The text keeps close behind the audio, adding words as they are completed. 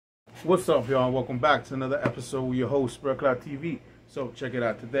What's up, y'all? Welcome back to another episode with your host, BruhCloudTv. So check it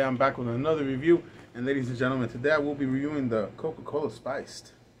out. Today I'm back with another review, and ladies and gentlemen, today I will be reviewing the Coca-Cola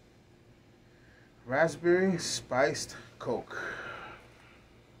Spiced Raspberry Spiced Coke.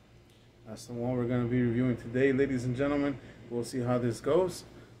 That's the one we're going to be reviewing today, ladies and gentlemen. We'll see how this goes.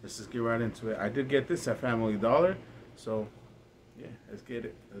 Let's just get right into it. I did get this at Family Dollar, so yeah, let's get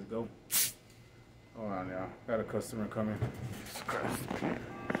it. Let's go. Hold on, y'all. Got a customer coming. Jesus Christ.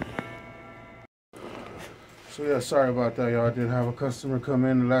 So yeah, sorry about that, y'all. I did have a customer come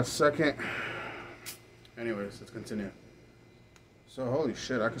in the last second. Anyways, let's continue. So holy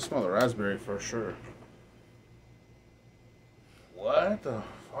shit, I can smell the raspberry for sure. What the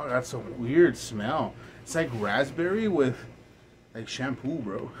fuck? That's a weird smell. It's like raspberry with like shampoo,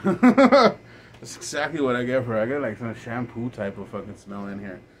 bro. That's exactly what I get for it. I get like some shampoo type of fucking smell in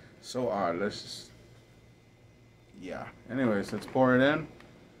here. So odd. Let's just, yeah. Anyways, let's pour it in.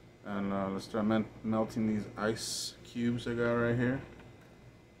 And let's start melting these ice cubes I got right here.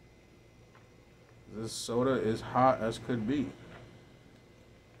 This soda is hot as could be.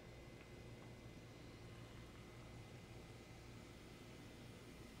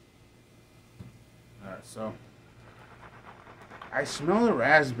 Alright, so I smell the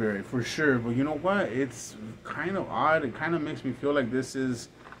raspberry for sure, but you know what? It's kind of odd. It kind of makes me feel like this is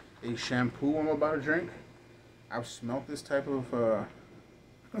a shampoo I'm about to drink. I've smelled this type of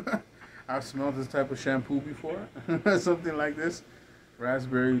I've smelled this type of shampoo before. Something like this.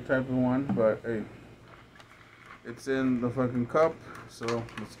 Raspberry type of one. But hey, it's in the fucking cup. So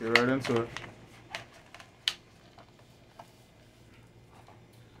let's get right into it.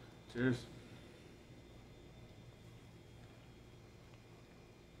 Cheers.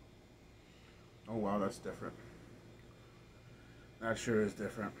 Oh wow, that's different. That sure is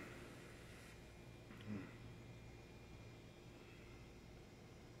different.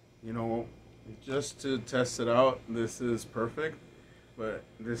 You know, just to test it out, this is perfect, but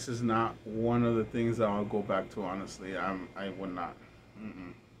this is not one of the things that I'll go back to, honestly. I would not.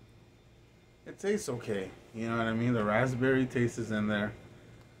 It tastes okay, you know what I mean? The raspberry taste is in there.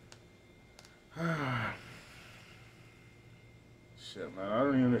 Shit, man, I don't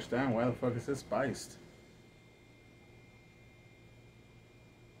even understand why the fuck is this spiced.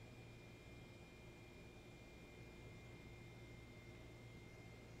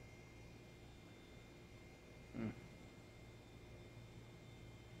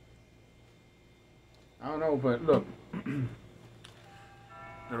 I don't know, but look,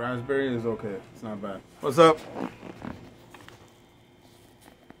 the raspberry is okay. It's not bad. What's up?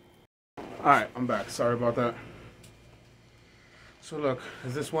 Alright, I'm back. Sorry about that. So look,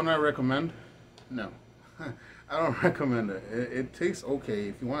 is this one I recommend? No. I don't recommend it. It tastes okay.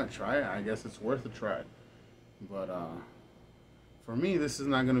 If you want to try it, I guess it's worth a try. But for me, this is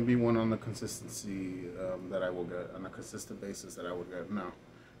not going to be one on the consistency that I will get, on a consistent basis that I would get. No,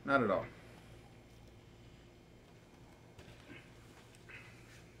 not at all.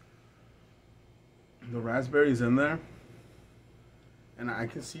 The raspberry's in there, and I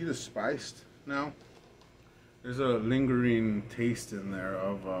can see the spiced now. There's a lingering taste in there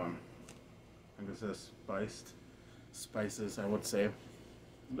of, I guess it's spiced spices, I would say. A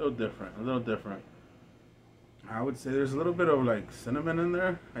little different, a little different. I would say there's a little bit of like cinnamon in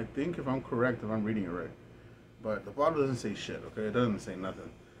there, I think, if I'm correct, if I'm reading it right. But the bottle doesn't say shit, okay? It doesn't say nothing.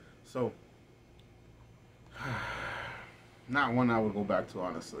 So, not one I would go back to,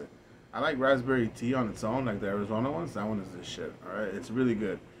 honestly. I like raspberry tea on its own, like the Arizona ones. That one is this shit, alright? It's really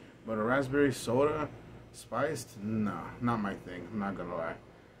good. But a raspberry soda, spiced, nah, not my thing. I'm not gonna lie.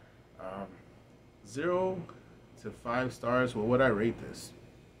 0 to 5 stars. What would I rate this?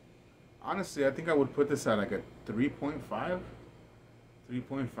 Honestly, I think I would put this at like a 3.5.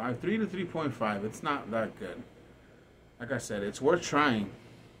 3.5. 3 to 3.5. It's not that good. Like I said, it's worth trying.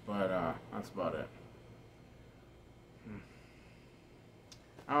 But that's about it.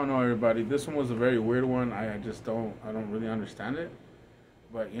 I don't know, everybody. This one was a very weird one. I don't really understand it.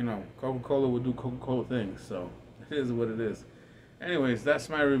 But, you know, Coca-Cola would do Coca-Cola things. So, it is what it is. Anyways, that's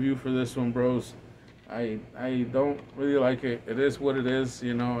my review for this one, bros. I don't really like it. It is what it is.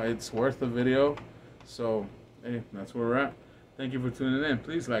 You know, it's worth the video. So, hey, that's where we're at. Thank you for tuning in.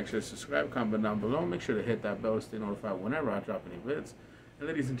 Please like, share, subscribe, comment down below. Make sure to hit that bell to stay notified whenever I drop any vids. And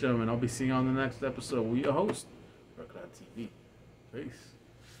ladies and gentlemen, I'll be seeing you on the next episode with your host, BruhCloudTv. Peace.